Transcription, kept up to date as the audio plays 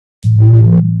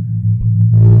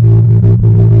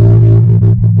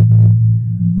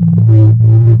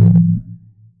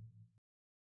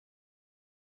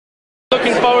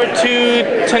Looking forward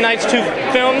to tonight's two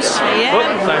films? Yeah,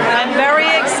 I'm very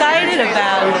excited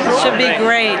about it. It should be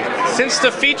great. Since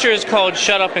the feature is called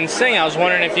Shut Up and Sing, I was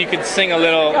wondering if you could sing a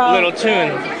little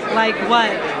tune. Like what?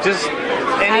 Just,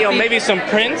 maybe some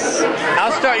Prince.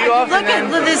 I'll start you off. Look at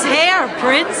his hair,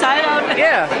 Prince. I don't.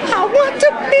 Yeah. I want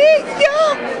to be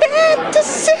your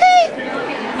fantasy.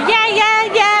 Yeah, yeah,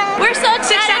 yeah. We're so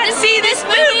excited to see this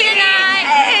movie tonight.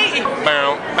 Hey.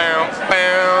 Bow, bow,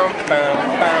 bow, bow,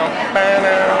 bow,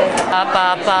 bow. Ba ba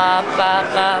ba ba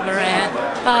ba Moran.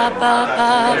 Ba ba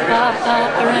ba ba ba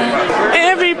Moran.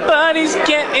 Everybody's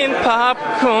getting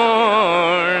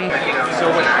popcorn.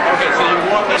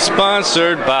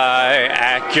 Sponsored by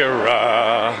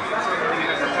Acura.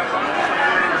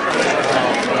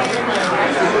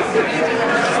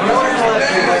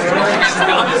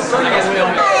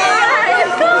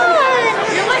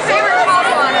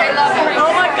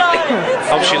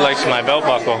 Hope she likes my belt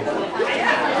buckle.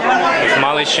 If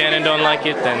Molly Shannon don't like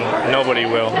it, then nobody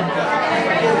will.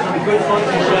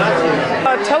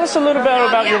 Tell us a little bit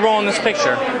about your role in this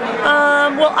picture.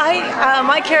 Well,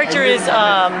 my character is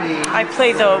I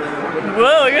play the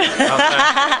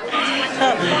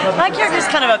my character is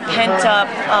kind of a pent-up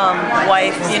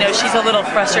wife. You know, she's a little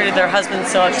frustrated. Their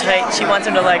husband's so uptight. She wants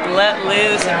him to like let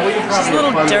loose. And she's a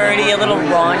little dirty, a little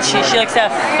raunchy. She likes to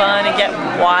have fun and get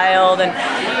wild. And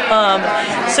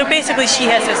so basically, she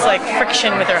has this like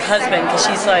friction with her husband because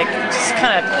she's like just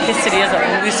kind of pissed that he doesn't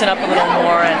loosen up a little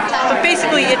more. But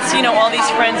basically, it's all these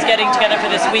friends getting together for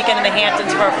this weekend in the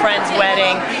Hamptons for a friend's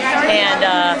wedding, and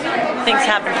things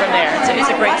happen from there. It's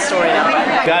a great story.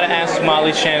 Gotta ask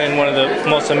Molly Shannon, one of the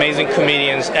most amazing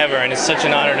comedians ever, and it's such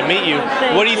an honor to meet you.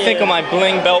 What do you think of my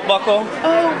bling belt buckle?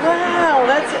 Oh wow,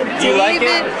 that's You like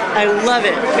it? I love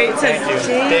it. Wait, it says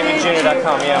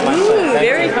davidjr.com. Yeah, my Ooh,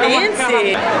 very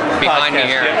fancy. Behind me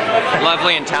here,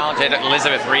 lovely and talented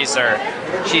Elizabeth Reeser.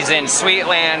 She's in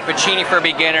Sweetland, Puccini for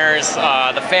Beginners,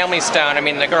 The Family Stone. I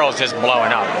mean, the girl's just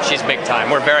blowing up. She's big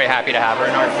time. We're very happy to have her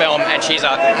in our film, and she's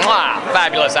a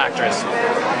fabulous actress.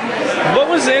 What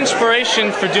was the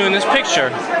inspiration for doing this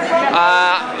picture?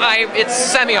 It's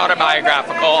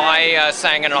semi-autobiographical. I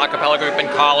sang in an a cappella group in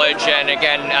college, and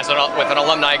again with an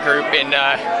alumni group in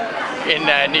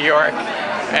New York.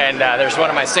 And there's one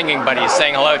of my singing buddies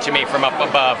saying hello to me from up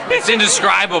above. It's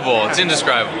indescribable. It's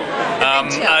indescribable.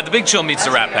 The Big Chill meets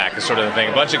the Rat Pack is sort of the thing.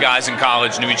 A bunch of guys in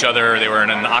college knew each other. They were in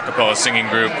an a cappella singing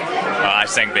group. I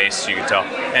sang bass, you can tell.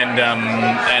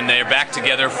 And they're back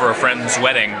together for a friend's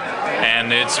wedding.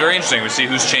 And it's very interesting. We see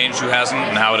who's changed, who hasn't,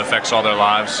 and how it affects all their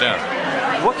lives. Yeah.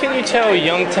 What can you tell a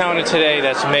young talent today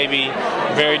that's maybe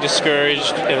very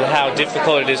discouraged of how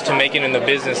difficult it is to make it in the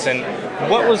business? And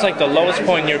what was like the lowest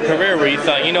point in your career where you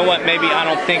thought, you know what, maybe I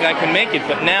don't think I can make it,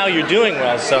 but now you're doing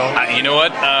well, so. You know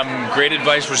what? Great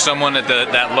advice for someone at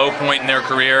that low point in their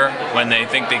career when they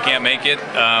think they can't make it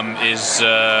is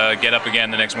get up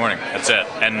again the next morning. That's it.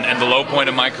 And the low point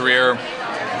of my career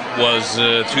was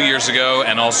 2 years ago,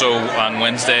 and also on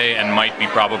Wednesday, and might be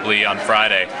probably on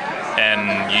Friday.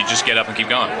 And you just get up and keep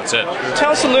going. That's it.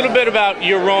 Tell us a little bit about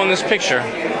your role in this picture.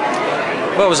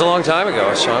 Well, it was a long time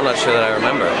ago, so I'm not sure that I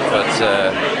remember. But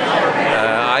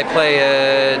I play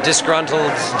a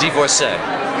disgruntled divorcee.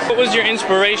 What was your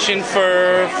inspiration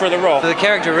for the role? The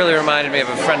character really reminded me of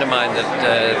a friend of mine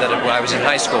that I was in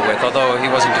high school with. Although he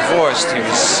wasn't divorced, he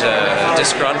was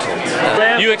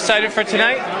disgruntled. You excited for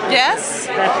tonight? Yes.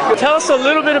 Tell us a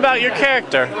little bit about your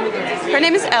character. Her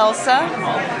name is Elsa.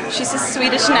 She's a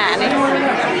Swedish nanny.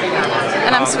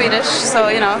 And I'm Swedish, so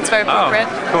it's very appropriate.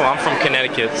 Oh, cool. I'm from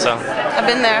Connecticut, so. I've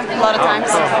been there a lot of times.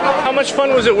 Cool. How much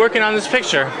fun was it working on this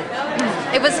picture?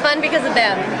 It was fun because of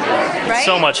them, right?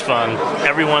 So much fun.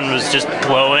 Everyone was just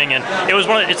glowing, and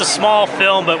it's a small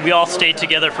film, but we all stayed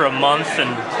together for a month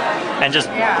and just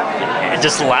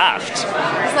laughed.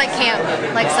 It's like camp,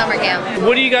 like summer camp.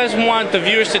 What do you guys want the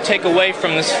viewers to take away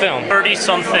from this film?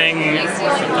 30-something,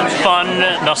 fun,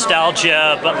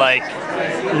 nostalgia, but like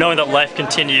knowing that life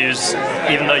continues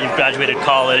even though you've graduated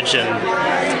college,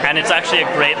 and it's actually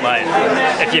a great life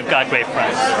if you've got great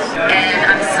friends.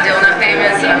 And I'm still not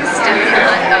famous, I'm still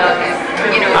not,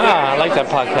 I like that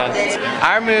podcast.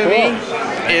 Our movie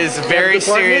is a very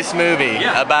serious movie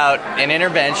about an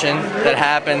intervention that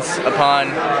happens upon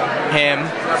him.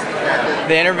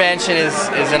 The intervention is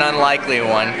an unlikely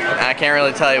one. I can't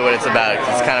really tell you what it's about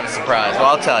because it's kind of a surprise. Well,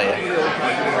 I'll tell you.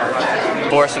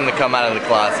 Force him to come out of the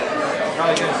closet.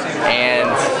 And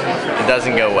it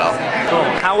doesn't go well.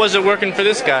 How was it working for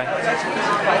this guy?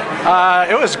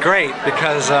 It was great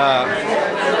because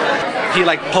he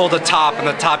like pulled the top and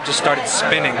the top just started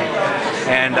spinning,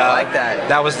 and I like that.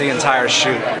 That was the entire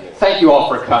shoot. Thank you all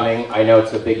for coming. I know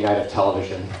it's a big night of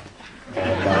television.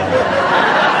 And,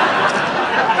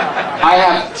 I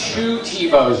have 2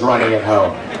 TiVos running at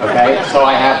home, okay? So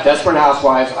I have Desperate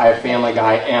Housewives, I have Family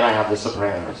Guy, and I have The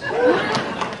Sopranos.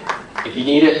 If you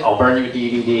need it, I'll burn you a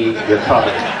DVD, you're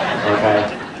covered, okay?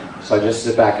 So just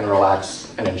sit back and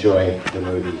relax and enjoy the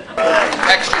movie.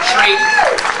 Extra treat.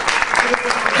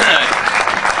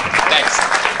 Thanks.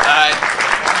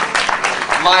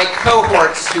 My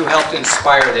cohorts who helped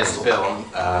inspire this film,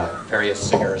 various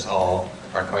singers all,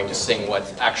 are going to sing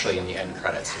what's actually in the end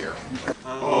credits here.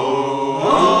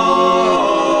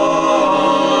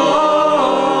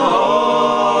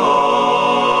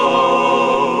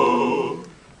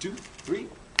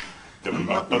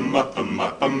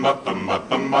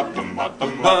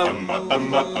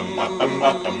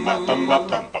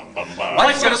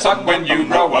 Life's gonna suck when you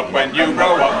grow up, when you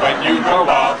grow up, when you grow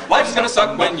up. Life's gonna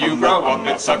suck when you grow up,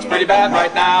 it sucks pretty bad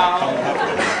right now.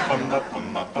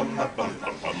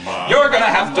 You're gonna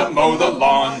have to mow the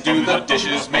lawn, do the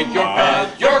dishes, make your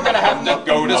bed. You're gonna have to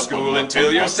go to school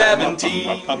until you're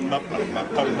 17.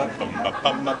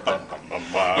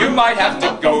 You might have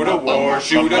to go to war,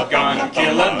 shoot a gun,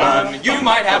 kill a nun. You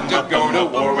might have to go to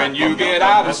war when you get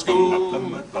out of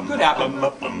school. Could happen.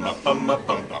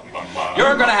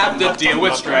 You're gonna have to deal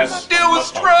with stress. Deal with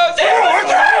stress! Deal with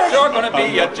stress! You're gonna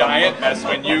be a giant mess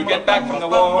when you get back from the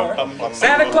war.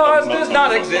 Santa Claus does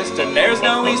not exist and there's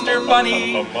no Easter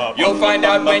Bunny. You'll find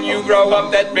out when you grow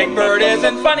up that Big Bird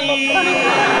isn't funny.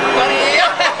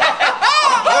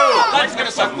 Life's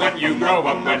gonna suck when you grow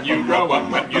up, when you grow up,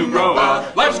 when you grow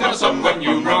up. Life's gonna suck when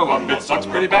you grow up, it sucks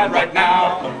pretty bad right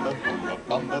now.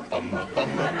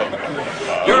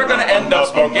 You're gonna end up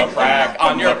smoking crack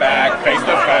on your back, face the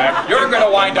fact. You're gonna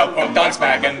wind up hooked on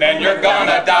smack and then you're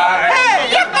gonna die.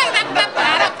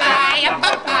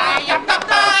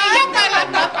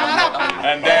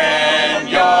 And then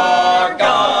you're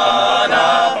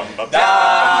gonna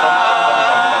die.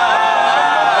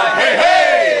 Hey,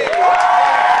 hey!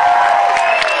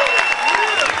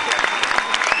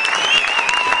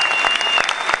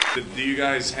 Do you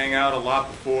guys hang out a lot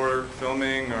before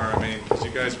filming, or I mean, because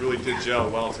you guys really did gel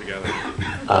well together?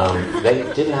 They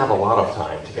didn't have a lot of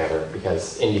time together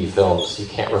because indie films, you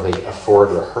can't really afford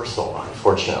rehearsal,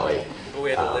 unfortunately. But we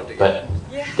had to live But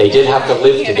together. they did have to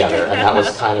live together, and that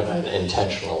was kind of an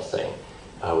intentional thing.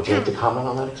 Would you like to comment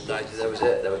on that experience? That was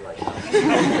it. That was my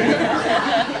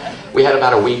We had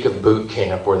about a week of boot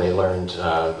camp where they learned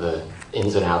the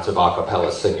ins and outs of a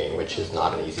cappella singing, which is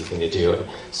not an easy thing to do. And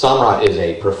Samrat is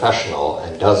a professional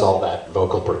and does all that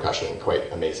vocal percussion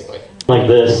quite amazingly. Like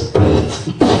this.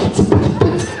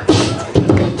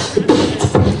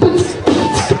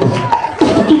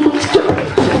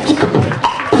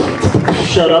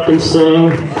 Shut up and sing.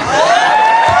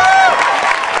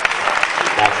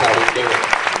 That's how we do it.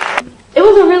 It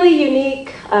was a really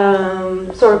unique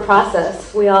sort of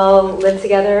process. We all lived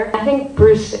together. I think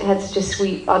Bruce had such a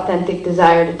sweet, authentic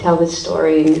desire to tell this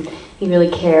story, and he really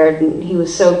cared, and he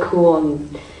was so cool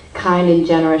and kind and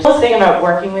generous. The coolest thing about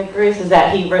working with Bruce is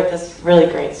that he wrote this really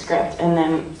great script and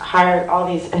then hired all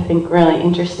these, I think, really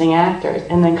interesting actors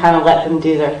and then kind of let them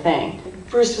do their thing.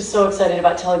 Bruce was so excited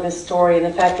about telling this story, and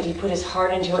the fact that he put his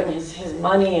heart into it and his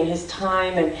money and his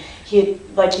time, and he had,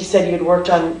 like he said, he had worked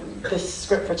on this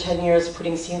script for 10 years,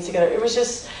 putting scenes together. It was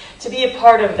just, to be a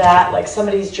part of that, like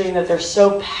somebody's dream that they're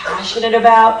so passionate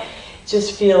about,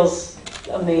 just feels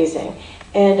amazing.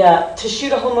 And to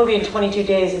shoot a whole movie in 22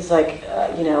 days is like,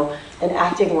 you know, an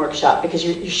acting workshop, because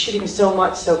you're shooting so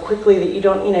much so quickly that you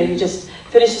don't, you know, you just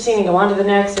finish the scene and go on to the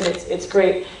next, and it's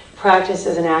great practice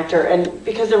as an actor. And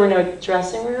because there were no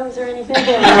dressing rooms or anything,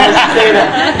 we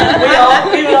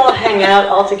would all hang out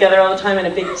all together all the time in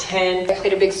a big tent. I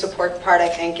played a big support part, I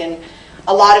think, and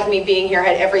a lot of me being here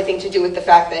had everything to do with the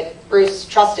fact that Bruce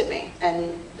trusted me,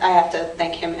 and I have to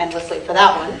thank him endlessly for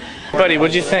that one. Buddy,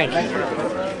 what'd you think?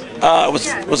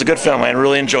 It was a good film. I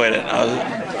really enjoyed it.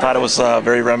 I thought it was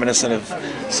very reminiscent of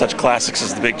such classics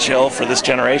as The Big Chill for this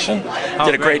generation.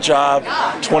 Did a great job.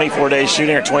 24 days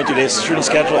shooting or 22 days shooting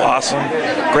schedule. Awesome.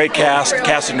 Great cast.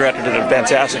 Casting director did a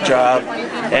fantastic job,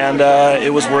 and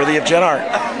it was worthy of Gen Art.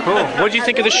 Cool. What did you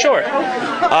think of the short?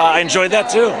 I enjoyed that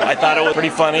too. I thought it was pretty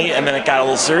funny, and then it got a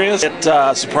little serious. It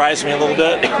surprised me a little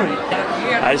bit.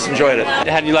 I just enjoyed it.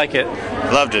 How did you like it?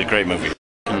 Loved it. Great movie.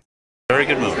 Very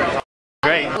good movie.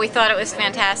 Great. We thought it was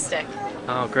fantastic.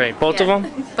 Oh, great. Both of them?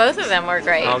 Both of them were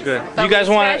great. Oh, good. But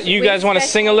You guys want to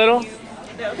sing a little?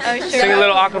 Oh, sure. Sing a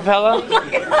little a cappella?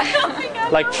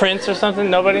 Like Prince or something?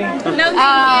 Nobody? No, thank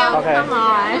you. Okay. Come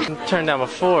on. Turned down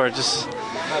before. Just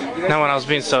Not when I was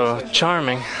being so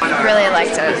charming. Really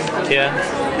liked it.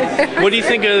 Yeah. What do you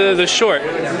think of the short?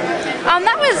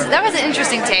 That was an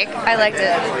interesting take. I liked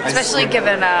it, especially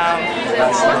given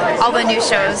all the new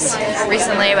shows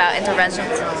recently about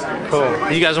interventions.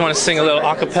 Cool. You guys want to sing a little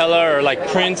acapella or like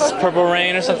Prince, Purple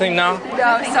Rain or something? No?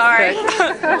 No, sorry.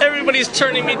 Everybody's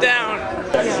turning me down.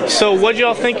 So what do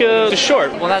y'all think of the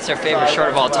short? Well, that's our favorite short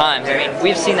of all time. I mean,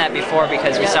 we've seen that before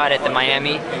because we saw it at the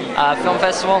Miami Film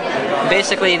Festival.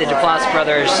 Basically, the Duplass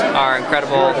brothers are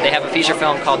incredible. They have a feature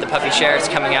film called The Puffy Share. It's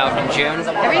coming out in June.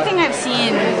 Everything I've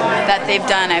seen that they've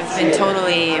done, I've been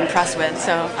totally impressed with.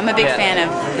 So I'm a big fan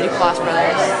of the Duplass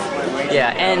brothers.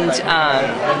 Yeah,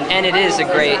 and it is a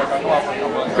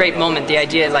great moment. The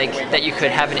idea like that you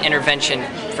could have an intervention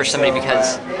for somebody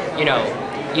because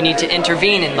you need to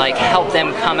intervene and like help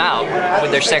them come out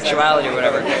with their sexuality or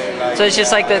whatever. So it's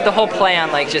just like the whole play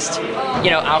on like just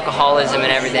alcoholism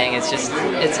and everything. It's just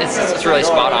it's really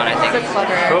spot on, I think. It's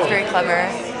clever. Cool. It's very clever.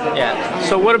 Yeah.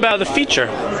 So what about the feature?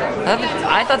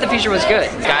 I thought the feature was good.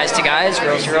 Guys to guys,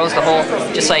 girls to girls, the whole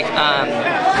just like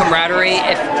camaraderie.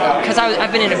 Because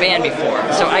I've been in a band before,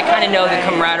 so I kind of know the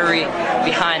camaraderie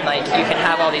behind like you can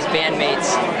have all these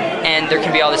bandmates and there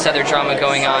can be all this other drama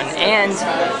going on, and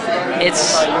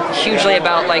it's hugely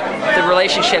about like the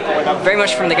relationship very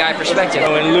much from the guy perspective.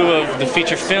 So in lieu of the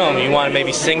feature film, you want to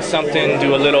maybe sing something,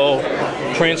 do a little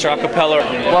Prince or acapella?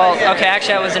 Well, okay,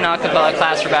 actually I was in an acapella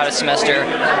class for about a semester,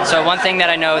 so one thing that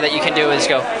I know that you can do is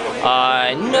go,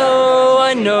 I know,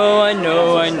 I know, I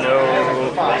know, I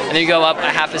know. And then you go up a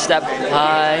half a step,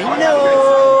 I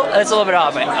know. That's a little bit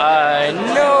off, but I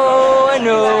know, I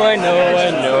know, I know, I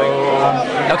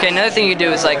know. Okay, another thing you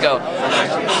do is like go,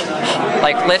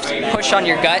 like lift, push on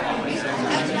your gut.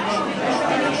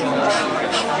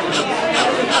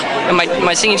 And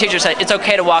my singing teacher said it's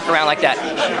okay to walk around like that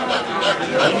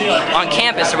on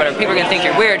campus or whatever. People are going to think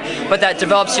you're weird, but that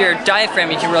develops your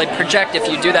diaphragm. You can really project if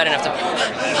you do that enough.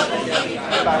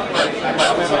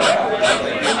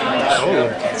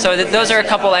 So those are a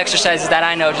couple exercises that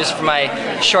I know just from my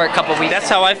short couple weeks. That's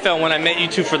how I felt when I met you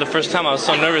two for the first time. I was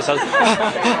so nervous. I was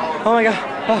oh my God.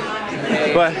 Oh.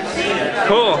 But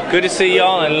cool. Good to see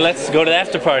y'all, and let's go to the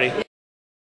after party.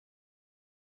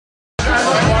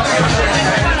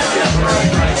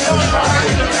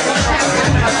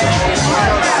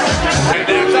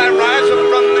 As I rise up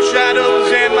from the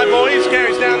shadows and my voice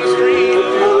carries down the street,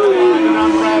 and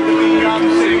I'm proud to be, I'm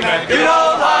singing that good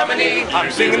old harmony.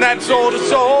 I'm singing that soul to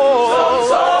soul,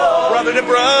 brother to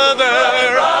brother,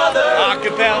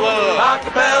 acapella,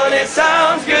 and it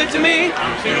sounds good to me.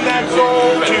 I'm singing that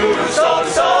soul to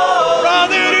soul,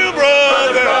 brother to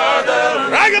brother,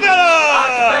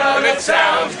 acapella, and it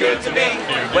sounds good to me.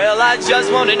 Well, I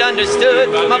just want it understood.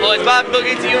 My boys vibe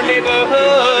boogie to your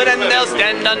neighborhood, and they'll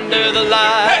stand under the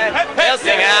light. They'll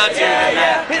sing out to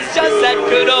you. It's just that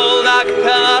good old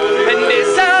acapella, and it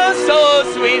sounds so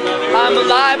sweet. I'm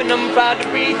alive and I'm proud to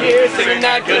be here singing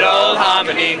that good old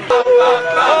harmony. Oh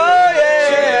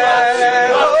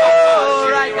yeah, oh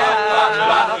right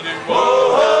now,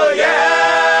 oh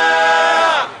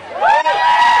yeah.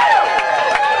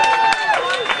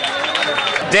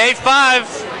 Day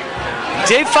 5.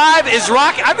 Day 5 is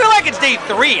rocking. I feel like it's day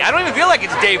 3. I don't even feel like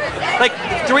it's day like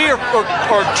 3 or 2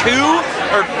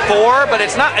 or 4, but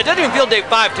it's not. It doesn't even feel day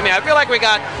 5 to me. I feel like we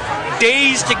got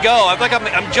days to go. I feel like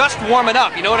I'm just warming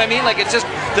up. You know what I mean? Like it's just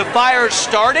the fire's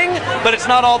starting, but it's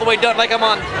not all the way done. Like I'm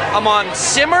on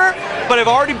simmer, but I've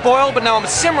already boiled, but now I'm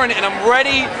simmering and I'm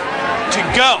ready to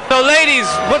go. So ladies,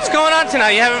 what's going on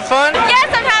tonight? You having fun? Yes,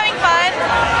 I'm having fun.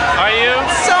 Are you?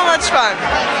 So much fun.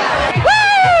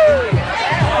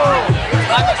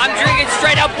 I'm drinking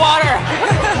straight up water.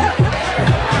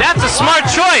 That's a smart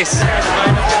choice.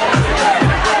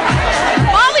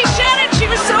 Molly Shannon,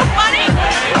 she was so funny.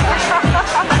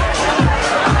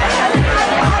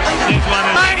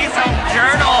 Ladies' Home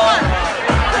Journal.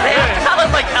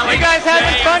 You guys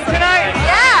having fun tonight?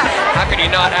 Yeah. How can you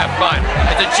not have fun?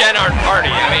 It's a Gen Art party.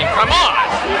 I mean, come on.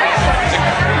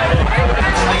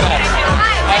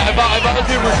 I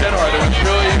volunteered for Gen Art. It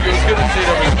was good to see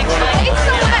them.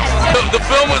 The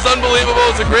film was unbelievable.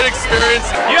 It was a great experience.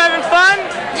 You having fun?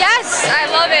 Yes, I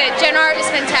love it. Gen Art is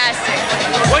fantastic.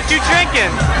 What you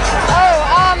drinking? Oh,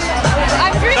 I'm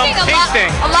drinking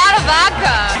a lot of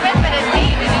vodka.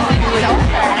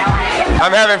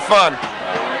 I'm having fun.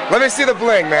 Let me see the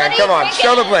bling, man. Come on,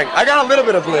 show the bling. I got a little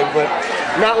bit of bling, but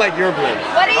not like your bling.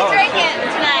 What are you drinking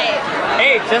tonight?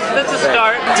 Hey, that's a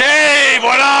start. Dave,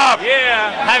 what up?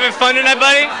 Yeah. Having fun tonight,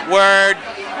 buddy? Word.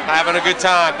 Having a good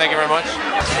time. Thank you very much.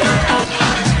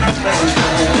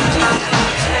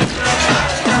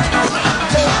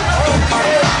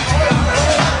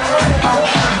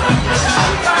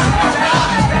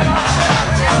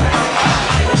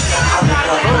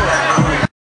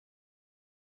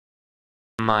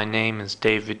 My name is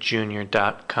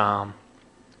davidjr.com.